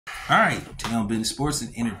All right, Tank and Benavidez Sports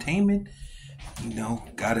and Entertainment. You know,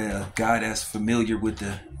 got a guy that's familiar with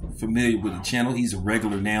the channel. He's a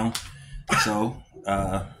regular now. So,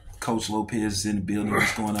 Coach Lopez is in the building.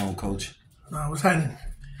 What's going on, Coach? What's happening?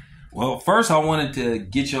 Well, first I wanted to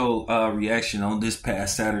get your reaction on this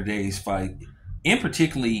past Saturday's fight. In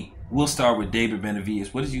particularly, we'll start with David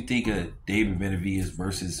Benavidez. What did you think of David Benavidez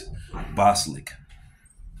versus Boslick?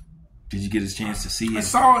 Did you get a chance to see it? I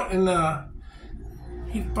saw it, and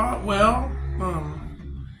he fought well.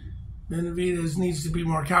 Benavidez needs to be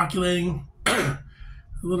more calculating, a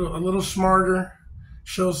little smarter,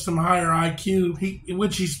 shows some higher IQ,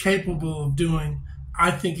 which he's capable of doing.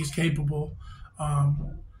 I think he's capable.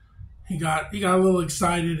 He got a little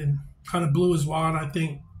excited and kind of blew his wad, I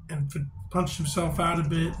think, and punched himself out a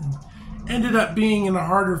bit, and ended up being in a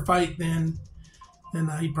harder fight than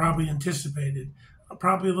he probably anticipated. I'm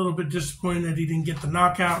probably a little bit disappointed that he didn't get the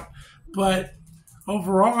knockout, but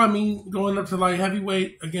overall, I mean, going up to light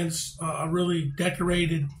heavyweight against a really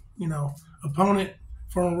decorated, opponent,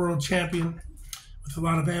 former world champion with a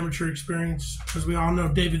lot of amateur experience, because we all know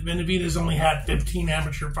David Benavidez only had 15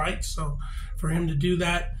 amateur fights. So for him to do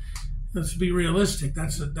that, let's be realistic.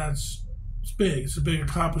 It's big. It's a big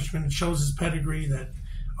accomplishment. It shows his pedigree that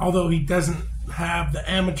although he doesn't have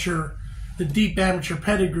the deep amateur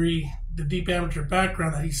pedigree, the deep amateur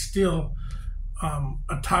background, that he's still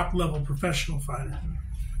a top-level professional fighter,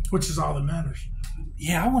 which is all that matters.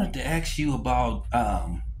 Yeah, I wanted to ask you about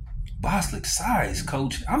Boslick's size,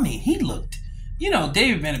 Coach. I mean, he looked,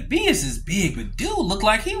 David Benavidez is big, but dude looked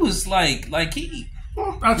like he was like he.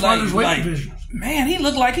 Well, that's why there's weight divisions. Man, he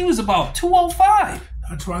looked like he was about 205.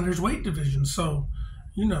 That's why there's weight divisions. So,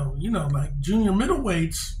 like junior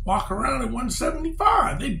middleweights walk around at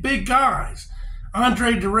 175. They big guys.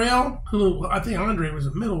 Andre Durrell, who I think Andre was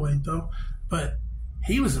a middleweight though, but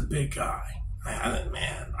he was a big guy.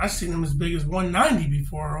 Man, I seen him as big as 190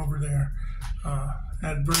 before over there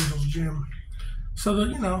at Virgil's gym.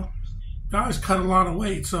 So guys cut a lot of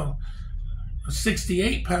weight. So a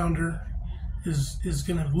 68 pounder is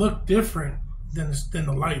going to look different than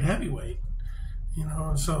the light heavyweight.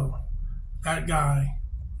 And so that guy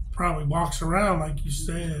probably walks around, like you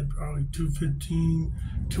said, probably 215,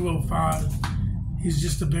 205. He's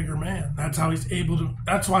just a bigger man. That's how he's able to.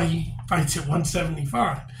 That's why he fights at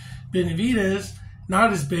 175. Benavidez,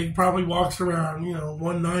 not as big, probably walks around,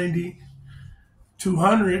 190,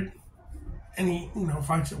 200, and he,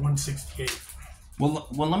 fights at 168. Well,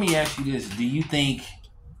 let me ask you this: do you think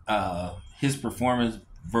his performance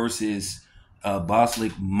versus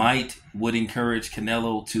Boslick would encourage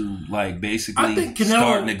Canelo to basically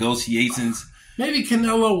start negotiations? Maybe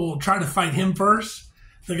Canelo will try to fight him first,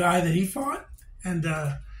 the guy that he fought, and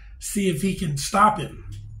see if he can stop him.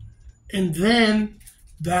 And then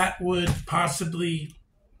that would possibly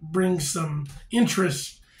bring some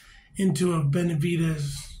interest into a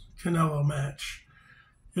Benavidez-Canelo match.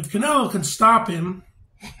 If Canelo can stop him,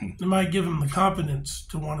 it might give him the confidence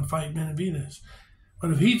to want to fight Benavidez.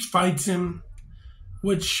 But if he fights him,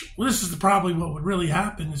 which this is probably what would really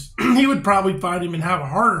happen, is he would probably fight him and have a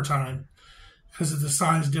harder time because of the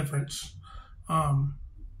size difference.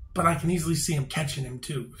 But I can easily see him catching him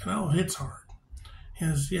too. Canelo hits hard. He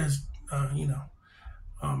has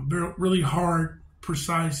really hard,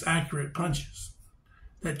 precise, accurate punches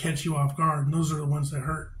that catch you off guard, and those are the ones that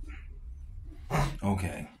hurt.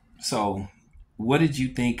 Okay, so what did you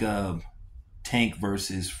think of Tank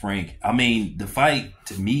versus Frank? I mean, the fight,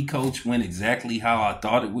 to me, Coach, went exactly how I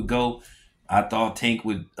thought it would go. I thought Tank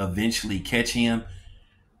would eventually catch him,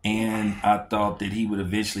 and I thought that he would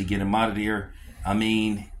eventually get him out of there. I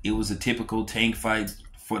mean, it was a typical Tank fight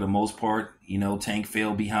for the most part. Tank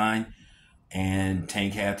fell behind, and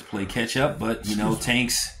Tank had to play catch up. But,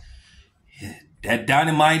 Tank's that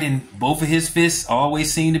dynamite in both of his fists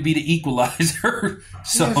always seemed to be the equalizer.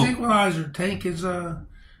 So he has equalizer. Tank is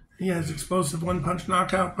he has explosive one-punch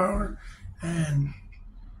knockout power, and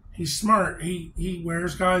he's smart. He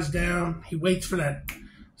wears guys down. He waits for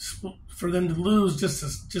them to lose just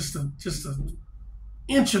a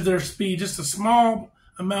inch of their speed, just a small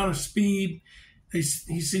amount of speed. He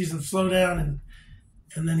sees them slow down,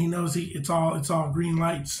 and then he knows it's all green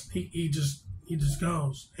lights. He just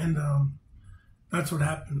goes, and that's what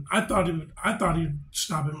happened. I thought he'd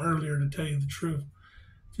stop him earlier, to tell you the truth,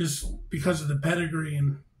 just because of the pedigree.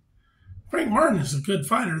 And Frank Martin is a good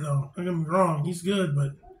fighter, though. Don't get me wrong, he's good,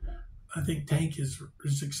 but I think Tank is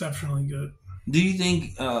exceptionally good. Do you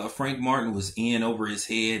think Frank Martin was in over his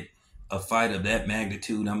head a fight of that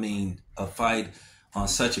magnitude? I mean, a fight on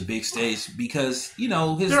such a big stage, because they're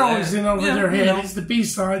always in over their head. It's the B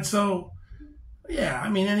side, so Yeah, I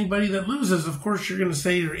mean, anybody that loses, of course, you're going to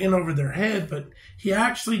say you're in over their head, but he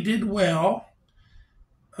actually did well.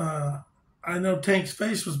 I know Tank's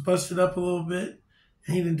face was busted up a little bit,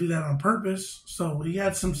 and he didn't do that on purpose. So he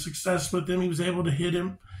had some success with him. He was able to hit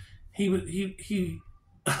him. He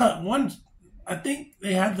one. I think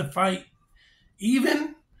they had the fight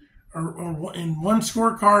even, or in one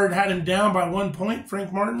scorecard had him down by 1 point,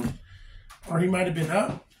 Frank Martin, or he might have been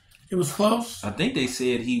up. It was close. I think they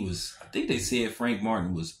said he was. I think they said Frank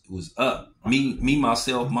Martin was up. Me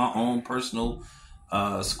myself, my own personal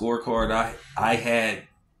scorecard. I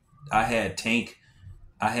had Tank.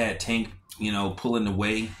 You know, pulling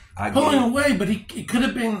away. Pulling away, but it could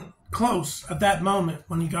have been close at that moment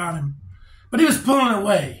when he got him. But he was pulling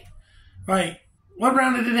away. Like, what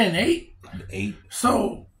round did it end? 8? 8.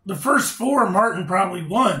 So the first 4, Martin probably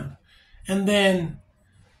won, and then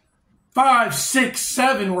 5, 6,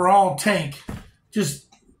 7 were all Tank, just,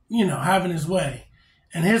 you know, having his way.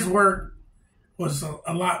 And his work was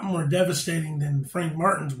a lot more devastating than Frank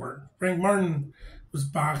Martin's work. Frank Martin was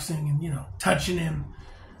boxing and, you know, touching him,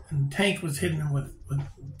 and Tank was hitting him with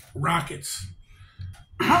rockets.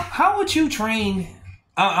 How would you train?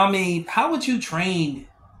 I mean, how would you train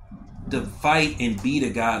to fight and beat a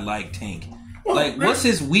guy like Tank? Well, like, what's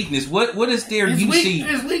his weakness? What is there you see?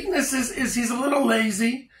 His weakness is he's a little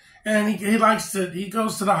lazy. And he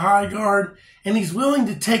goes to the high guard, and he's willing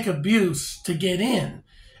to take abuse to get in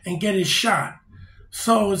and get his shot.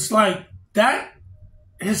 So it's like that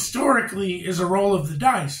historically is a roll of the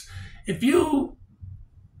dice. If you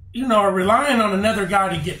are relying on another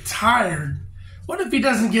guy to get tired, what if he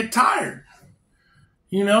doesn't get tired?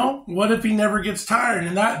 You know, what if he never gets tired?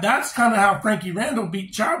 And that's kind of how Frankie Randall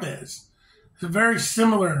beat Chavez. It's a very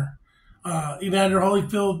similar. Evander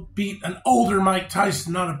Holyfield beat an older Mike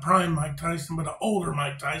Tyson, not a prime Mike Tyson, but an older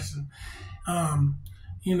Mike Tyson.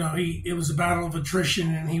 You know, it was a battle of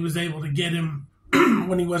attrition, and he was able to get him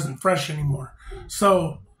when he wasn't fresh anymore.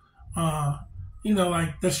 So, you know,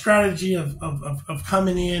 like the strategy of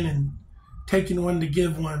coming in and taking one to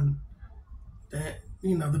give one. That,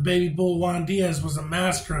 you know, the baby bull Juan Diaz was a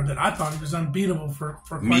master of it. I thought he was unbeatable for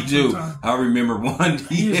quite some time. I remember Juan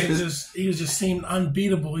Diaz. He was just seemed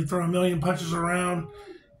unbeatable. He'd throw a million punches around,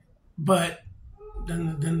 but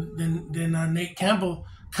then Nate Campbell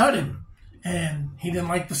cut him, and he didn't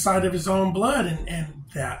like the sight of his own blood, and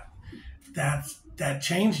that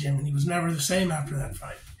changed him, and he was never the same after that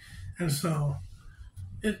fight. And so,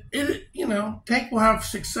 it you know, Tank will have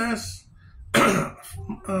success.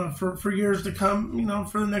 For years to come, you know,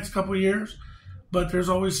 for the next couple of years. But there's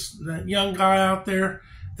always that young guy out there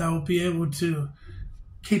that will be able to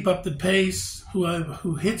keep up the pace,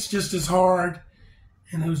 who hits just as hard,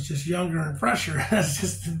 and who's just younger and fresher. That's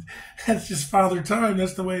just father time.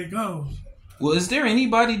 That's the way it goes. Well, is there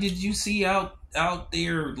anybody that you see out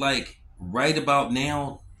there, like, right about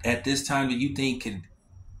now at this time that you think could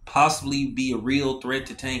possibly be a real threat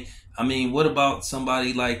to Tank? I mean, what about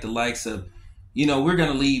somebody like the likes of, you know, we're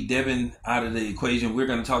going to leave Devin out of the equation. We're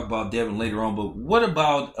going to talk about Devin later on. But what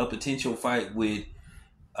about a potential fight with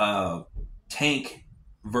Tank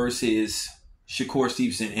versus Shakur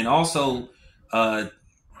Stevenson? And also,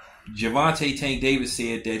 Gervonta Tank Davis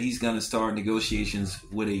said that he's going to start negotiations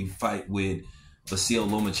with a fight with Vasyl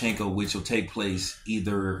Lomachenko, which will take place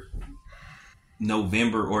either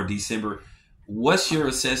November or December. What's your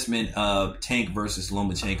assessment of Tank versus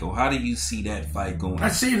Lomachenko? How do you see that fight going? I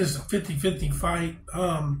see it as a 50-50 fight.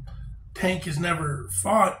 Tank has never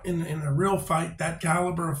fought in a real fight, that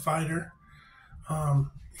caliber of fighter.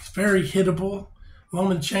 He's very hittable.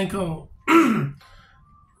 Lomachenko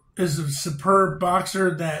is a superb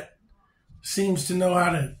boxer that seems to know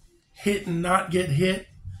how to hit and not get hit.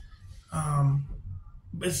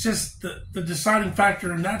 It's just the deciding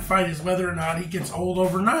factor in that fight is whether or not he gets old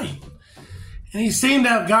overnight. And he seemed to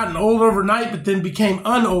have gotten old overnight, but then became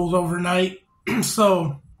unold overnight.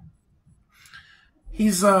 So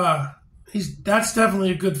that's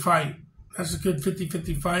definitely a good fight. That's a good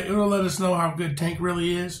 50-50 fight. It'll let us know how good Tank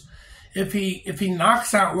really is. If he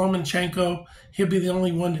knocks out Lomachenko, he'll be the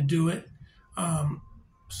only one to do it.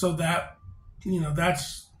 So that, you know,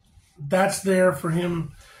 that's there for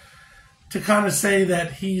him to kind of say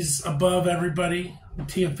that he's above everybody.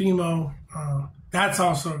 Teofimo, that's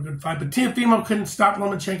also a good fight. But Teofimo couldn't stop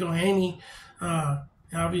Lomachenko. Haney,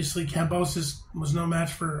 obviously, Kambosos was no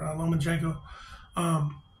match for Lomachenko.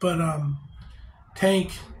 But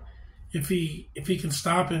Tank, if he can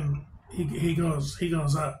stop him, he goes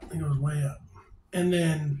up. He goes way up. And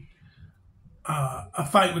then a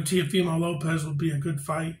fight with Teofimo Lopez would be a good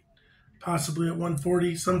fight, possibly at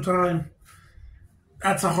 140 sometime.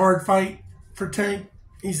 That's a hard fight for Tank.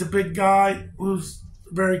 He's a big guy who's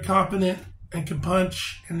very competent and can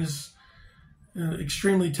punch and is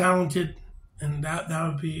extremely talented. And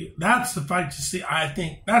that's the fight to see. I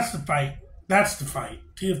think that's the fight. That's the fight.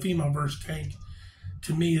 Teofimo versus Tank,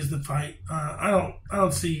 to me, is the fight. I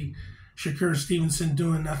don't see Shakur Stevenson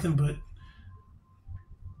doing nothing, but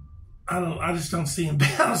I just don't see him.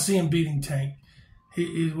 I don't see him beating Tank.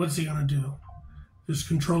 What's he gonna do? Just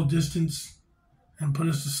control distance and put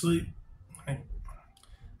us to sleep?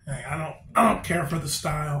 I don't care for the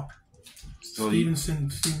style. So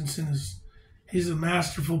Stevenson he's a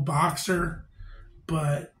masterful boxer,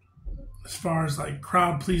 but as far as like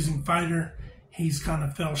crowd pleasing fighter, he's kind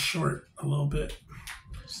of fell short a little bit.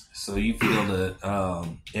 So you feel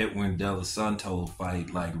the Edwin De Los Santos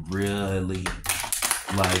fight like really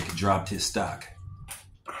like dropped his stock?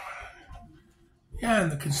 Yeah,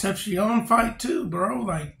 and the Concepcion fight too, bro.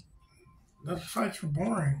 Like those fights were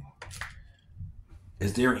boring.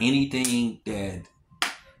 Is there anything that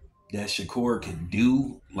Shakur could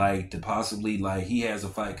do, like to possibly, like he has a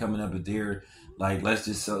fight coming up, but they're like, let's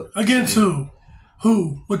just against who?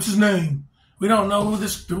 Who? What's his name? We don't know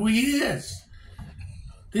who he is.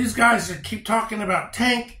 These guys that keep talking about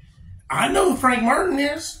Tank. I know who Frank Martin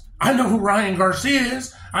is. I know who Ryan Garcia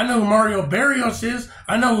is. I know who Mario Barrios is.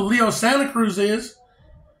 I know who Leo Santa Cruz is.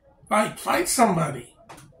 Like, fight somebody.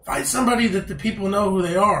 Fight somebody that the people know who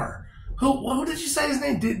they are. Who did you say his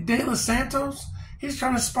name? De Los Santos? He's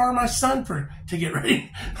trying to spar my son to get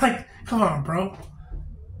ready. Like, come on, bro.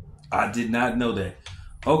 I did not know that.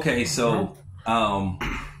 Okay, so, all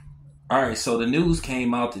right, so the news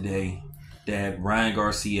came out today that Ryan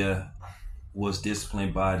Garcia was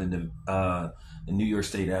disciplined by the New York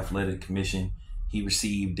State Athletic Commission. He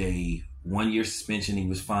received a 1-year suspension. He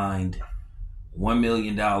was fined $1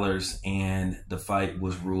 million, and the fight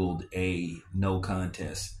was ruled a no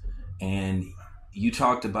contest. And you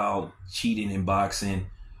talked about cheating in boxing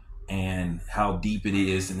and how deep it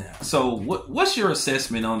is. And so what's your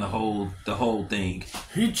assessment on the whole thing?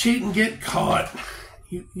 You cheat and get caught,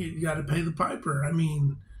 you got to pay the piper. I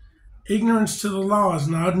mean, ignorance to the law is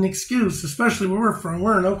not an excuse, especially where we're from.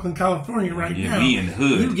 We're in Oakland, California right now. We in the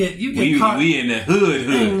hood. You get caught. We in the hood.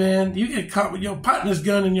 Hey, man, you get caught with your partner's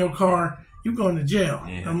gun in your car, you're going to jail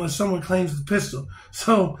unless someone claims the pistol.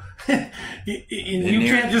 So you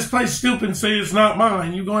can't just play stupid and say it's not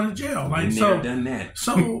mine. You're going to jail. Like, so, never done that.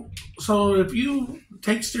 So if you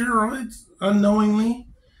take steroids unknowingly,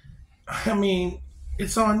 I mean,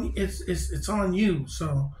 it's on you.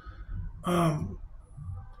 So,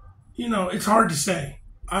 it's hard to say.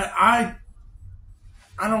 I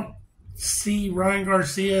don't see Ryan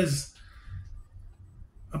Garcia as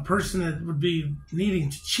a person that would be needing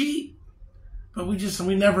to cheat. But we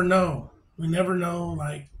never know. We never know,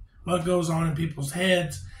 like, what goes on in people's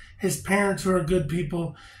heads. His parents who are good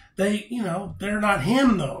people, they're not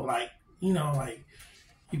him, though. Like,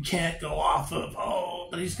 you can't go off of,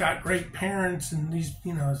 but he's got great parents and his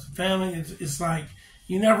family. It's like,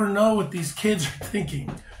 you never know what these kids are thinking.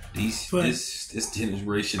 This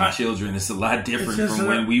generation of children is a lot different from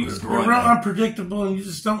when we was growing up. They're unpredictable, and you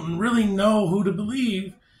just don't really know who to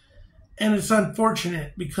believe. And it's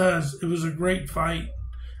unfortunate because it was a great fight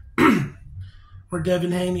where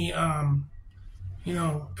Devin Haney, kind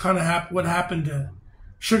of what happened to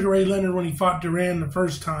Sugar Ray Leonard when he fought Duran the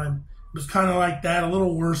first time. It was kind of like that, a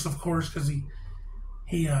little worse, of course, because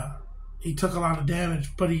he took a lot of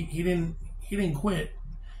damage, but he didn't quit.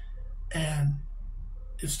 And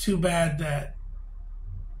it's too bad that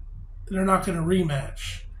they're not going to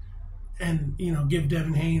rematch and give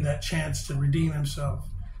Devin Haney that chance to redeem himself.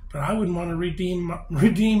 But I wouldn't want to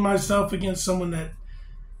redeem myself against someone that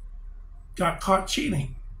got caught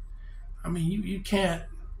cheating. I mean, you can't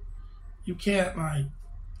like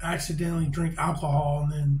accidentally drink alcohol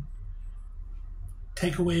and then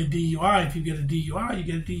take away a DUI. If you get a DUI, you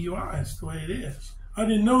get a DUI. That's the way it is. I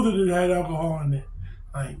didn't know that it had alcohol in it.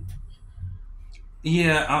 Like,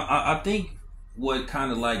 yeah, I think what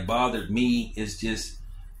kind of like bothered me is just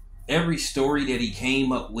every story that he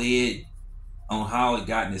came up with on how it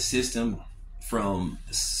got in the system, from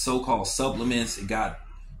so-called supplements, it got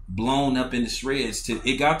blown up in the shreds.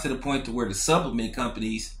 It got to the point to where the supplement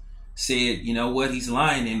companies said, you know what, he's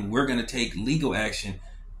lying and we're going to take legal action.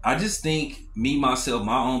 I just think, myself,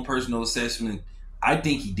 my own personal assessment, I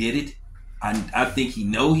think he did it. I think he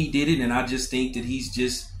did it, and I just think that he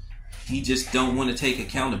just don't want to take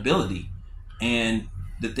accountability. And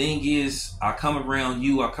the thing is, I come around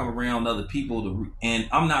you, I come around other people, and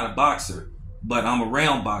I'm not a boxer, but I'm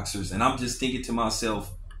around boxers, and I'm just thinking to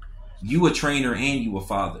myself, you a trainer and you a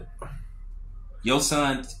father. Your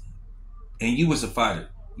son, and you was a fighter.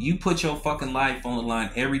 you put your fucking life on the line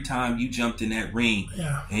every time you jumped in that ring.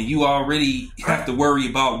 Yeah. And you already have to worry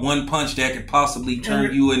about one punch that could possibly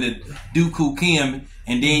turn you into Dooku Kim.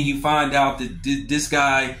 And then you find out that this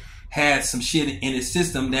guy had some shit in his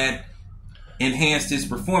system that enhanced his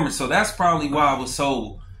performance. So that's probably why I was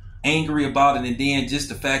so angry about it. And then just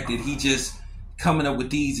the fact that he just coming up with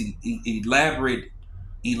these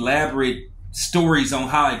elaborate stories on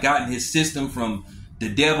how it got in his system from the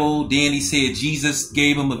devil. Then he said Jesus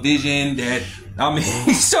gave him a vision that, I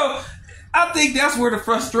mean, so I think that's where the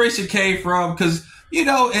frustration came from. Cause and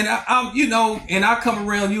I'm, and I come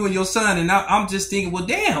around you and your son and I'm just thinking, well,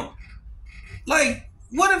 damn, like,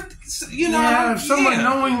 what if, if someone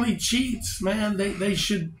knowingly cheats, man, they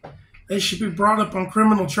should be brought up on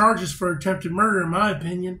criminal charges for attempted murder, in my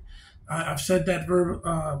opinion. I've said that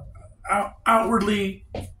outwardly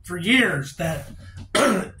for years, that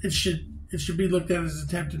it should be looked at as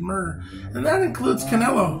attempted murder, and that includes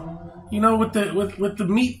Canelo. With the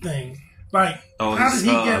meat thing. Like, how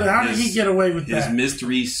did he get away with that? His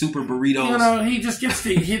mystery super burritos. He just gets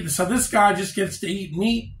to eat. So this guy just gets to eat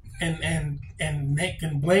meat and they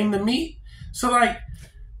can blame the meat. So, like,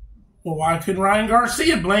 well, why couldn't Ryan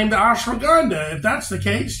Garcia blame the ashwagandha if that's the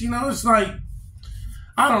case? It's like,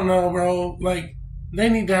 I don't know, bro. Like, they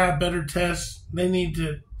need to have better tests.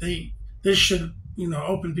 This should,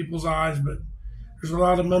 open people's eyes, but there's a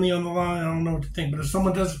lot of money on the line. I don't know what to think. But if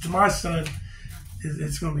someone does it to my son,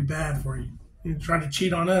 it's going to be bad for you. You try to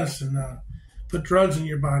cheat on us and put drugs in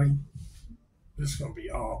your body, it's going to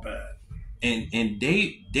be all bad. And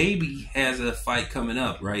Davey has a fight coming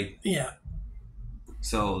up, right? Yeah.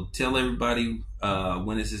 So tell everybody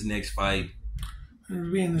when is his next fight?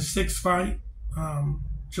 It'll be in the sixth fight,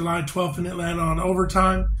 July 12th in Atlanta on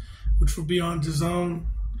Overtime, which will be on DAZN.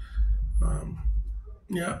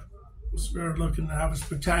 We're looking to have a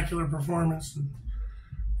spectacular performance.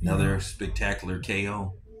 Another spectacular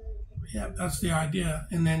KO. Yeah, that's the idea.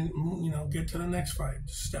 And then, get to the next fight,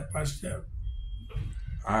 step by step.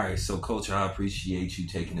 All right. So, Coach, I appreciate you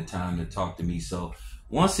taking the time to talk to me. So,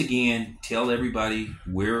 once again, tell everybody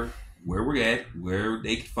where we're at, where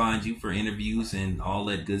they can find you for interviews and all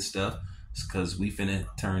that good stuff. Because we finna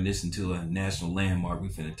turn this into a national landmark. We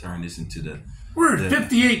finna turn this into We're at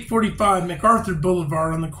 5845 MacArthur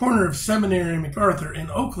Boulevard on the corner of Seminary and MacArthur in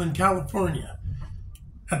Oakland, California,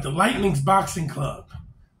 at the Lightning's Boxing Club.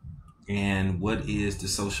 And what is the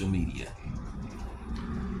social media?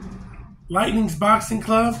 Lightning's Boxing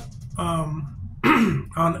Club on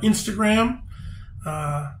Instagram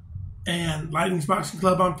and Lightning's Boxing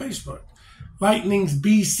Club on Facebook. Lightning's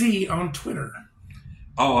BC on Twitter.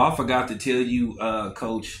 Oh, I forgot to tell you,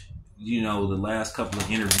 Coach, the last couple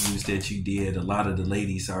of interviews that you did, a lot of the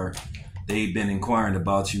ladies they've been inquiring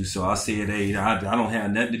about you. So I said, hey, I don't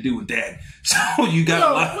have nothing to do with that. So you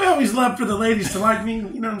got we always love for the ladies to like me.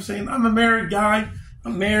 You know what I'm saying? I'm a married guy.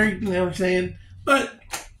 I'm married, you know what I'm saying? But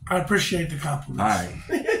I appreciate the compliments. All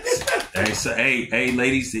right. Hey,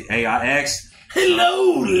 ladies. Hey, I asked.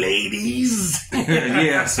 Hello, ladies.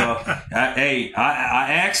 Yeah, so, I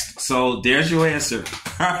asked, so there's your answer.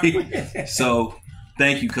 All right. So,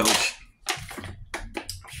 thank you, Coach.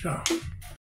 Sure.